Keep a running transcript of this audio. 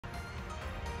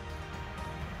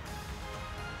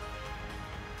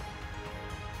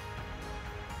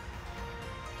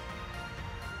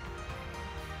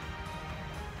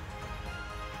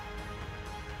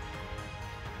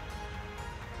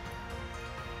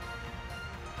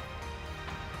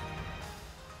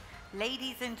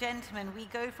Ladies and gentlemen, we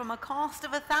go from a cast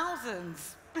of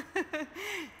thousands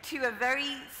to a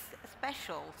very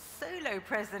special solo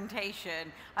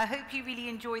presentation. I hope you really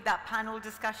enjoyed that panel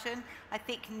discussion. I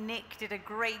think Nick did a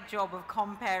great job of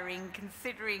comparing,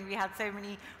 considering we had so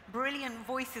many brilliant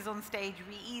voices on stage.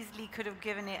 We easily could have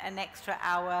given it an extra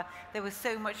hour. There was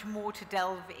so much more to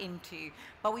delve into.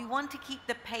 But we want to keep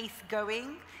the pace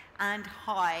going and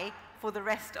high for the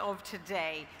rest of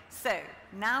today. So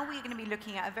now we're going to be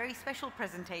looking at a very special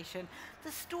presentation,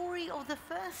 the story of the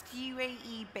first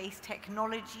UAE-based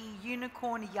technology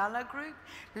unicorn Yalla Group,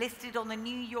 listed on the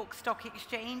New York Stock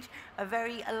Exchange, a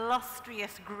very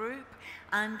illustrious group.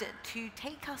 And to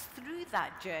take us through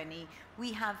that journey,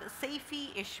 we have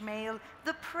Saifi Ismail,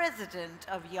 the president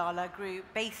of Yalla Group,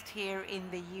 based here in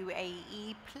the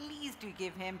UAE. Please do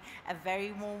give him a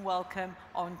very warm welcome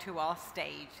onto our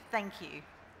stage. Thank you.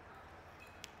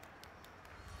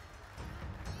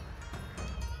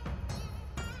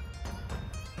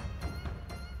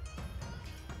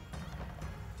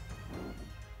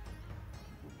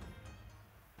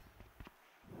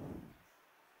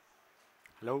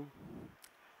 Hello.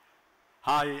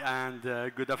 Hi, and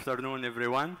good afternoon,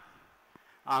 everyone.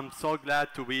 I'm so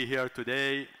glad to be here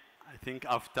today, I think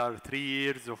after 3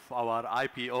 years of our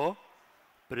IPO,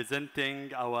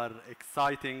 presenting our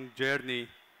exciting journey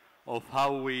of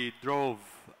how we drove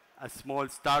a small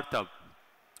startup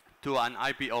to an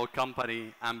IPO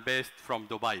company and based from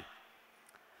Dubai.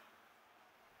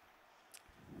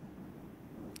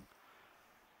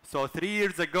 So 3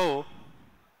 years ago,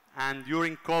 and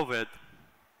during COVID,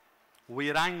 we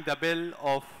rang the bell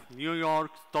of New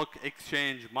York Stock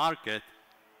Exchange market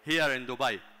here in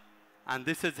Dubai. And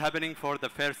this is happening for the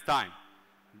first time.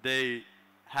 They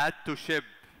had to ship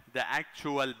the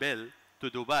actual bill to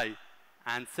Dubai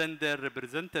and send their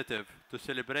representative to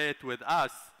celebrate with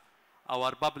us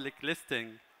our public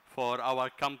listing for our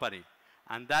company.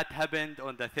 And that happened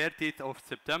on the 30th of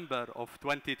September of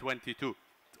 2020,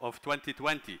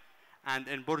 and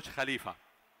in Burj Khalifa.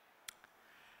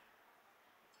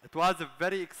 It was a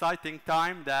very exciting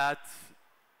time that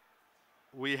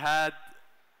we had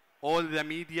all the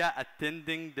media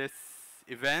attending this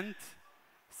event,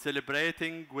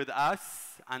 celebrating with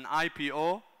us an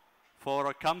IPO for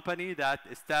a company that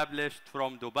established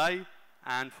from Dubai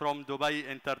and from Dubai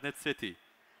Internet City.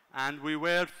 And we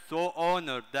were so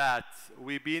honored that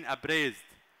we've been appraised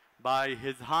by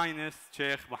His Highness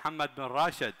Sheikh Mohammed bin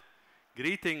Rashid,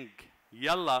 greeting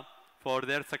Yalla for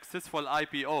their successful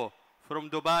IPO from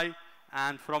Dubai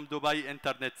and from Dubai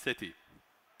Internet City,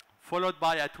 followed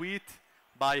by a tweet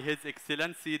by His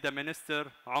Excellency the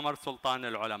Minister Omar Sultan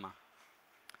Al Ulama.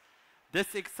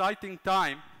 This exciting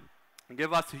time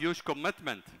gave us a huge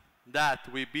commitment that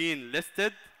we've been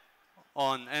listed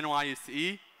on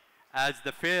NYSE as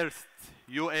the first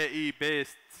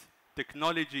UAE-based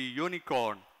technology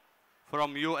unicorn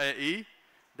from UAE.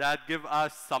 That give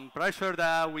us some pressure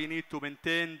that we need to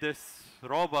maintain this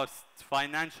robust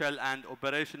financial and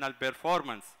operational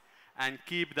performance and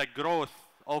keep the growth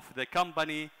of the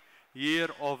company year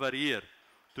over year,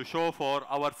 to show for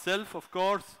ourselves, of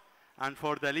course, and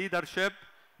for the leadership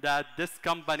that this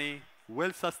company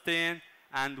will sustain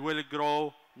and will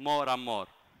grow more and more.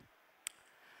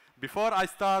 Before I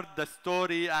start the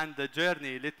story and the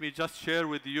journey, let me just share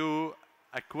with you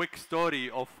a quick story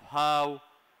of how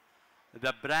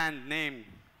the brand name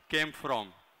came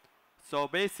from. So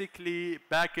basically,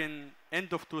 back in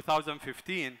end of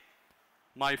 2015,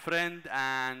 my friend,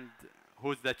 and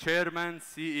who's the chairman,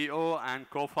 CEO, and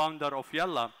co-founder of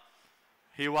Yalla,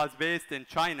 he was based in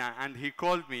China, and he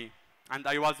called me, and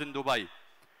I was in Dubai.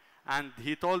 And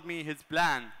he told me his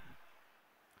plan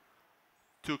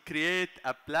to create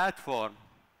a platform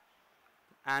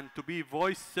and to be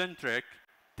voice-centric,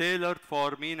 tailored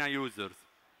for MENA users.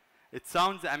 It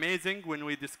sounds amazing when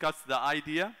we discuss the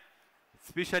idea,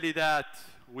 especially that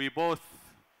we both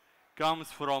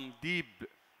comes from deep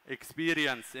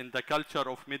experience in the culture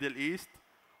of Middle East.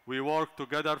 We worked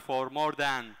together for more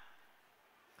than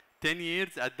 10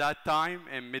 years at that time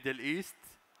in Middle East,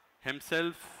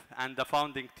 himself and the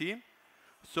founding team.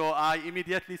 So I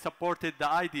immediately supported the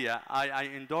idea. I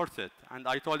endorsed it, and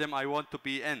I told him I want to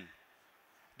be in.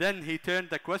 Then he turned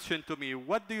the question to me,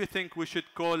 what do you think we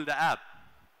should call the app?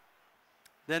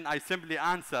 Then I simply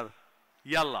answer,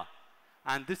 Yalla.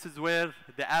 And this is where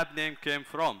the app name came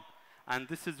from. And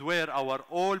this is where our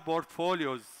all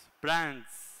portfolios, brands,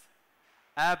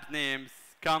 app names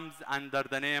comes under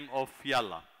the name of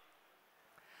Yalla.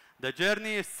 The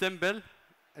journey is simple.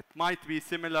 It might be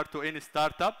similar to any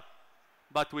startup,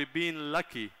 but we've been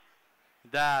lucky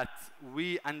that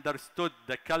we understood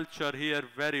the culture here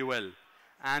very well.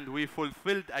 and we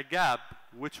fulfilled a gap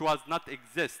which was not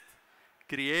exist,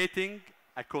 creating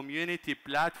a community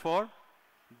platform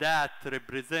that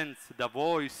represents the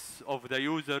voice of the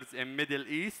users in Middle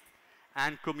East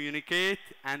and communicate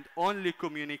and only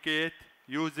communicate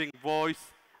using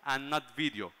voice and not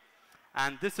video.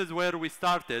 And this is where we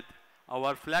started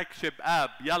our flagship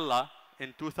app, Yalla,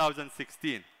 in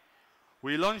 2016.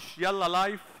 We launched Yalla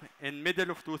Life in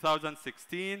middle of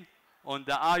 2016 on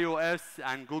the iOS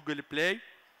and Google Play,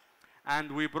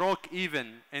 and we broke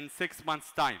even in 6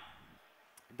 months' time.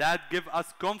 That gives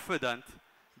us confidence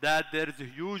that there is a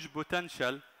huge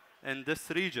potential in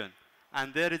this region,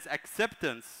 and there is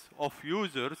acceptance of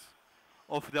users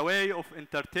of the way of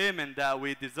entertainment that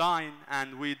we design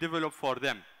and we develop for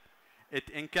them. It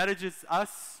encourages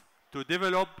us to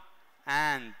develop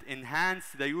and enhance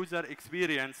the user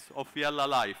experience of Yalla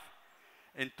Life.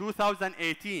 In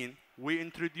 2018, we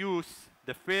introduced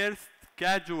the first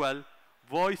casual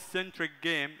voice-centric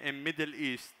game in Middle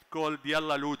East called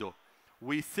Yalla Ludo.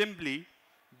 We simply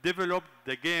developed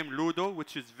the game Ludo,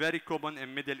 which is very common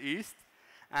in Middle East,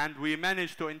 and we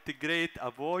managed to integrate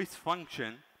a voice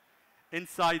function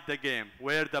inside the game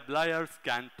where the players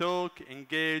can talk,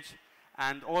 engage,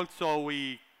 and also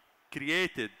we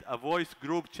created a voice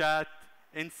group chat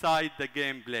inside the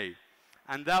gameplay.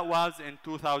 And that was in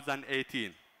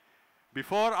 2018.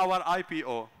 Before our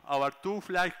IPO, our two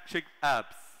flagship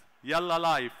apps, Yalla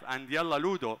Life and Yalla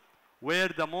Ludo, were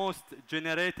the most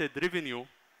generated revenue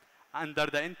under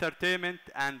the entertainment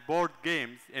and board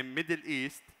games in Middle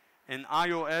East in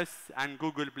iOS and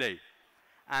Google Play.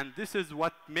 And this is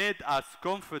what made us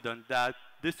confident that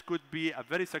this could be a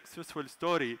very successful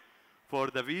story for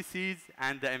the VCs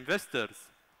and the investors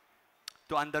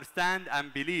to understand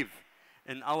and believe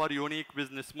in our unique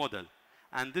business model.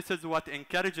 And this is what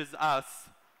encourages us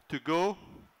to go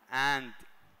and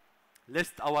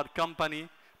list our company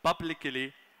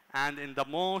publicly and in the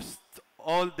most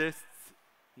oldest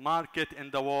market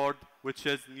in the world, which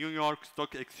is New York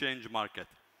Stock Exchange market.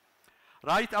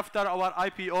 Right after our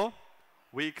IPO,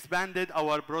 we expanded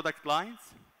our product lines.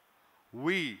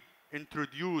 We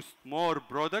introduced more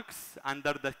products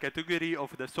under the category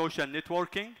of the social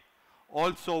networking.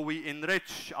 Also, we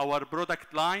enrich our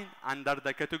product line under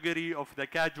the category of the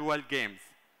casual games.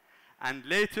 And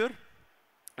later,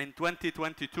 in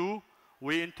 2022,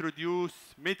 we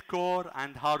introduced mid-core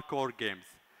and hardcore games.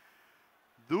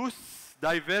 Those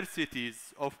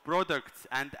diversities of products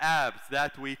and apps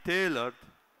that we tailored,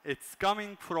 it's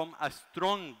coming from a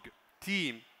strong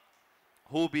team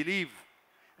who believe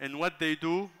in what they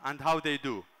do and how they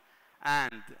do.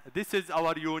 And this is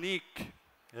our unique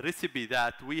recipe,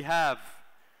 that we have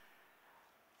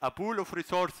a pool of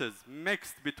resources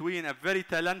mixed between a very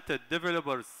talented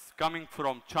developers coming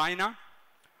from China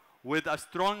with a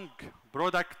strong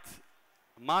product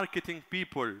marketing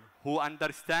people who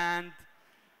understand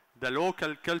the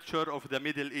local culture of the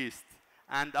Middle East,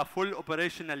 and a full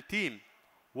operational team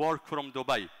work from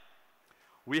Dubai.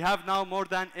 We have now more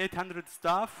than 800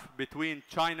 staff between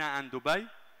China and Dubai,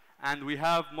 and we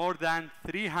have more than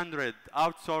 300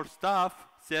 outsourced staff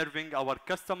serving our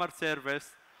customer service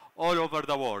all over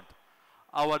the world.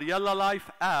 Our Yalla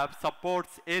Life app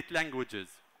supports 8 languages: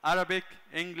 Arabic,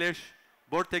 English,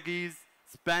 Portuguese,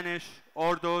 Spanish,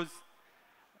 Urdu,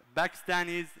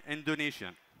 Pakistanis,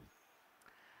 Indonesian.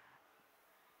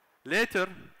 Later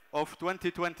of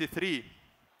 2023,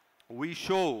 we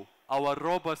show our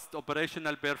robust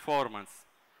operational performance,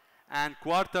 and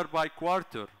quarter by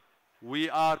quarter, we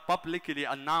are publicly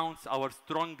announce our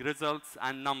strong results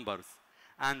and numbers.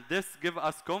 And this gives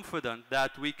us confidence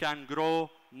that we can grow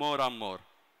more and more.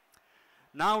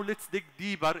 Now let's dig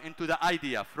deeper into the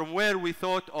idea from where we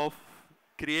thought of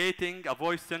creating a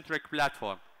voice-centric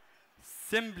platform.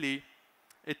 Simply,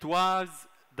 it was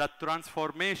that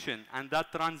transformation and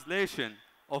that translation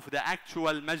of the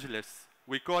actual majlis.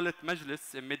 We call it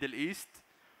majlis in Middle East,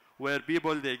 where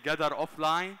people, they gather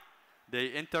offline,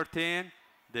 they entertain,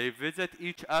 they visit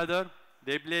each other,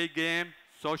 they play game,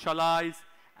 socialize,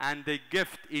 and they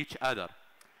gift each other.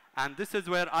 And this is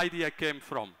where idea came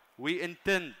from. We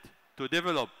intend to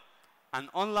develop an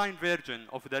online version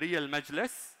of the real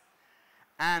majlis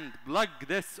and plug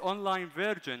this online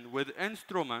version with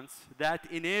instruments that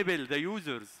enable the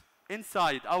users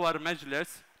inside our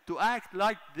majlis to act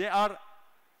like they are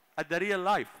at the real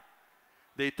life.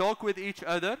 They talk with each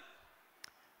other,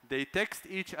 they text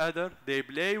each other, they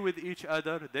play with each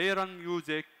other, they run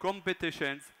music,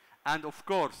 competitions, and of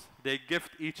course, they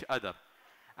gift each other.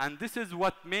 And this is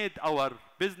what made our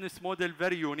business model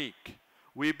very unique.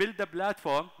 We built a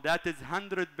platform that is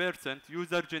 100%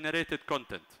 user-generated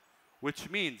content, which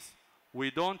means we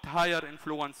don't hire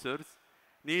influencers,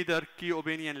 neither key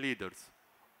opinion leaders.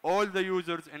 All the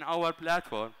users in our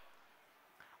platform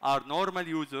are normal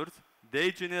users.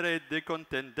 They generate the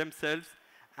content themselves,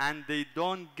 and they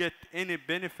don't get any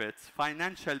benefits,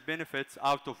 financial benefits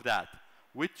out of that,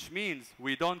 which means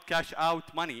we don't cash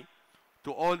out money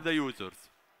to all the users.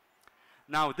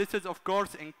 Now, this is, of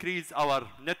course, increase our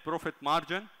net profit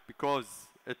margin because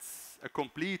it's a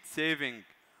complete saving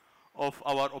of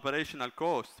our operational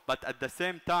costs, but at the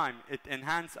same time, it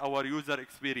enhances our user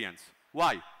experience.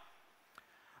 Why?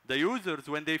 The users,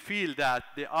 when they feel that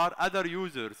there are other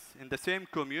users in the same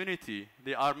community,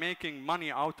 they are making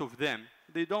money out of them,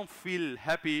 they don't feel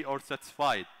happy or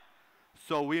satisfied.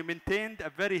 So we maintained a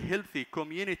very healthy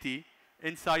community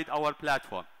inside our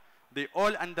platform. They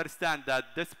all understand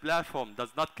that this platform does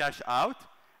not cash out.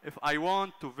 If I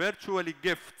want to virtually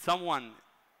gift someone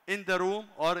in the room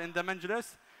or in the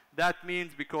majlis, that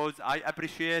means because I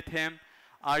appreciate him,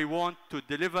 I want to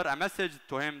deliver a message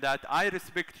to him that I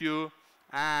respect you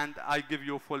and I give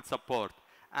you full support.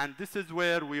 And this is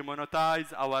where we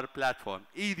monetize our platform,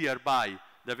 either by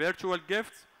the virtual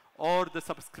gifts or the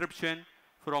subscription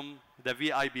from the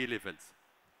VIP levels.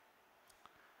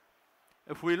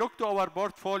 If we look to our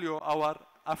portfolio,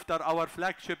 after our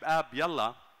flagship app,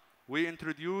 Yalla, we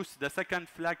introduced the second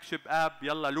flagship app,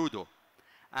 Yalla Ludo.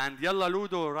 And Yalla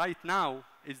Ludo right now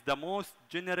is the most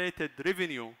generated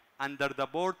revenue under the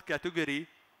board category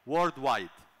worldwide.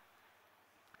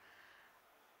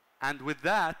 And with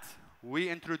that, we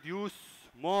introduce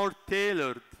more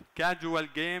tailored casual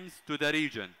games to the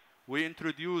region. We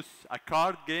introduce a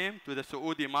card game to the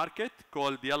Saudi market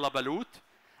called Yalla Balut,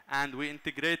 and we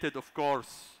integrated, of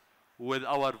course, with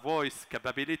our voice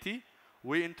capability.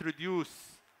 We introduce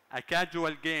a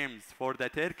casual games for the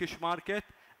Turkish market,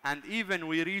 and even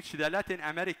we reach the Latin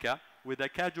America with a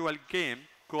casual game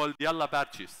called Yalla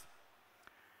Purchase.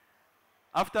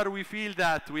 After we feel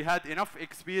that we had enough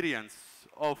experience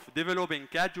of developing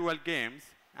casual games,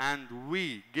 and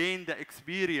we gained the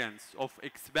experience of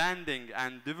expanding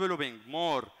and developing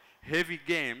more heavy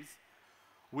games,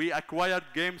 we acquired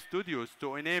game studios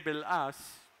to enable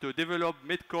us to develop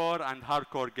mid-core and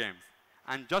hardcore games.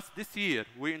 And just this year,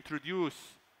 we introduced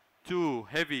two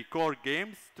heavy core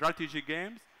games, strategy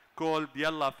games, called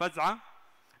Yalla Faz'a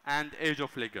and Age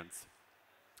of Legends.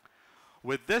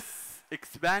 With this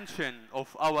expansion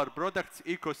of our products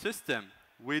ecosystem,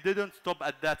 we didn't stop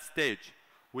at that stage.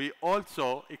 We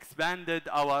also expanded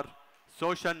our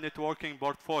social networking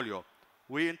portfolio.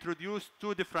 We introduced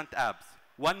two different apps.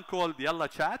 One called Yalla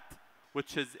Chat,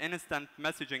 which is instant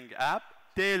messaging app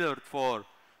tailored for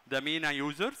the MENA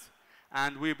users.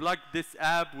 And we plugged this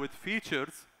app with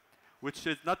features which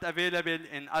is not available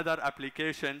in other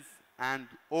applications, and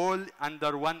all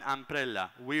under one umbrella.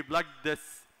 We plugged this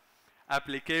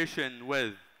application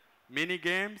with mini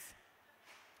games,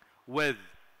 with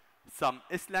some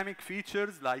Islamic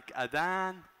features like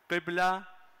Adhan, Qibla,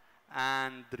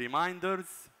 and reminders.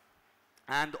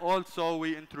 And also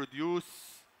we introduce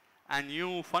a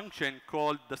new function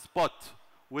called the Spot,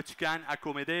 which can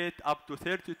accommodate up to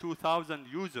 32,000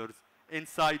 users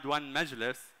inside one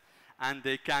majlis, and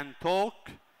they can talk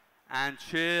and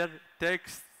share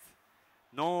texts,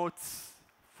 notes,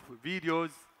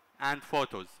 videos, and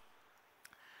photos.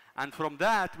 And from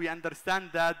that, we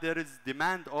understand that there is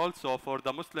demand also for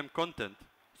the Muslim content.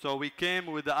 So we came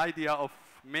with the idea of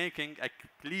making a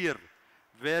clear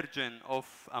version of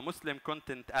a Muslim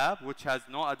content app which has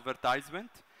no advertisement,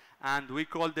 and we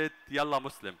called it Yalla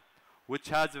Muslim, which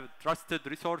has trusted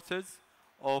resources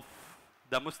of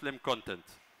the Muslim content.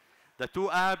 The two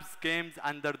apps came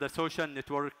under the social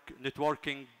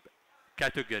networking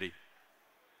category.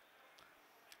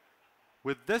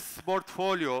 With this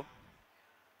portfolio,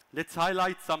 let's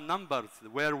highlight some numbers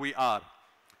where we are.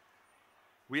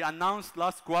 We announced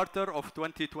last quarter of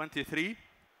 2023,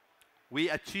 we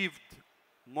achieved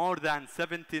more than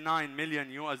 79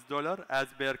 million US dollar as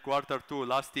per quarter 2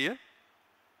 last year,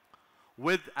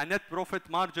 with a net profit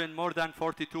margin more than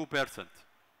 42%.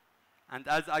 And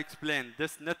as I explained,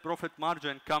 this net profit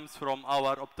margin comes from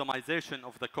our optimization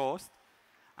of the cost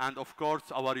and, of course,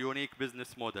 our unique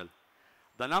business model.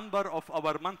 The number of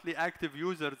our monthly active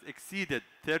users exceeded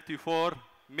 34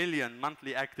 million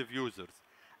monthly active users.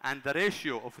 And the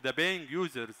ratio of the paying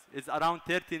users is around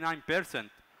 39%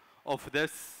 of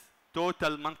this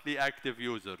total monthly active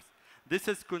users. This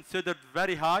is considered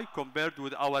very high compared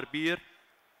with our peer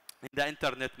in the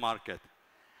internet market.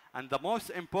 And the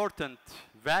most important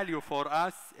value for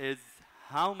us is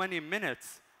how many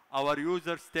minutes our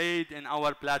user stayed in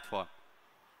our platform.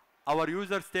 Our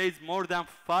user stays more than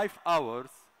 5 hours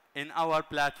in our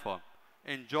platform,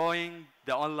 enjoying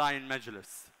the online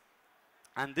majlis.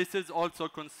 And this is also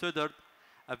considered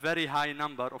a very high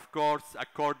number, of course,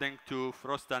 according to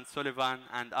Frost and Sullivan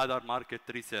and other market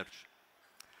research.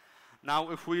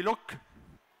 Now, if we look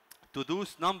to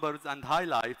those numbers and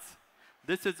highlights,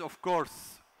 this is, of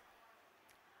course,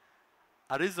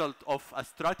 a result of a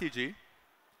strategy,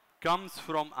 comes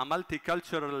from a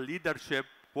multicultural leadership,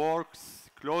 works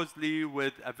closely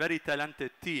with a very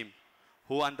talented team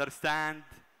who understand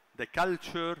the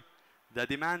culture, the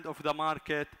demand of the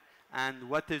market, and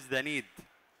what is the need.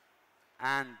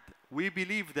 And we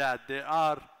believe that there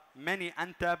are many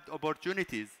untapped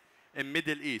opportunities in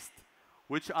Middle East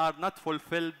which are not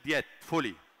fulfilled yet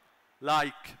fully,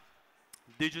 like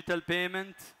digital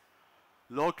payment,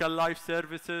 local life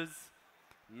services,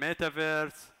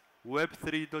 metaverse, Web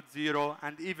 3.0,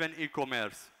 and even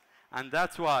e-commerce. And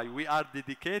that's why we are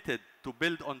dedicated to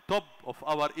build on top of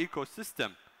our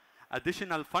ecosystem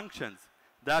additional functions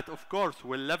that, of course,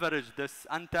 will leverage this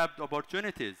untapped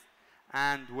opportunities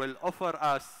and will offer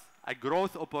us a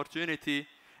growth opportunity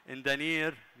in the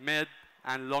near, mid,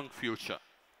 and long future.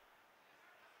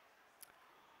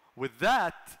 With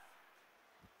that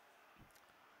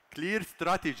clear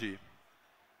strategy,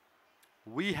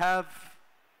 we have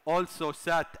also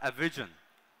set a vision.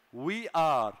 We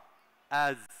are,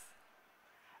 as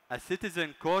a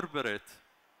citizen corporate,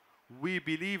 we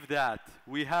believe that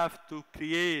we have to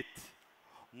create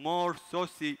more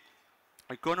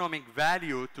socio-economic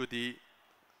value to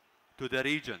the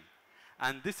region.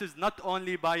 And this is not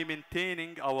only by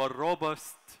maintaining our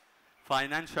robust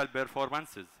financial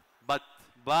performances, but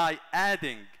by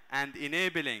adding and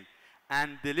enabling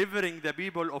and delivering the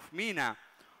people of MENA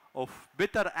of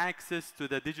better access to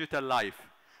the digital life,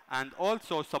 and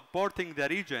also supporting the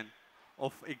region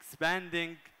of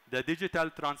expanding the digital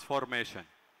transformation.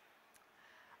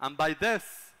 And by this,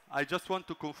 I just want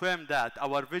to confirm that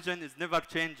our vision is never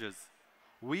changes.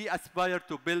 We aspire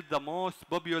to build the most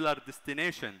popular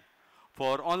destination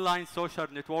for online social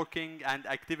networking and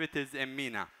activities in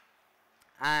MENA.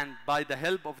 And by the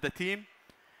help of the team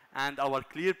and our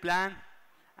clear plan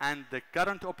and the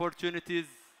current opportunities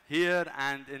here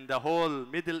and in the whole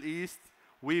Middle East,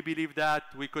 we believe that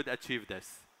we could achieve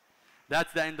this.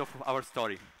 That's the end of our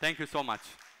story. Thank you so much.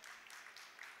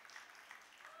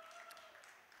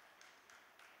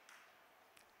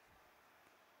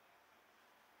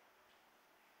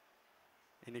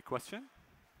 Any question?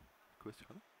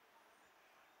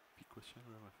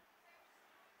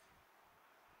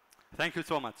 Thank you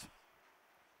so much.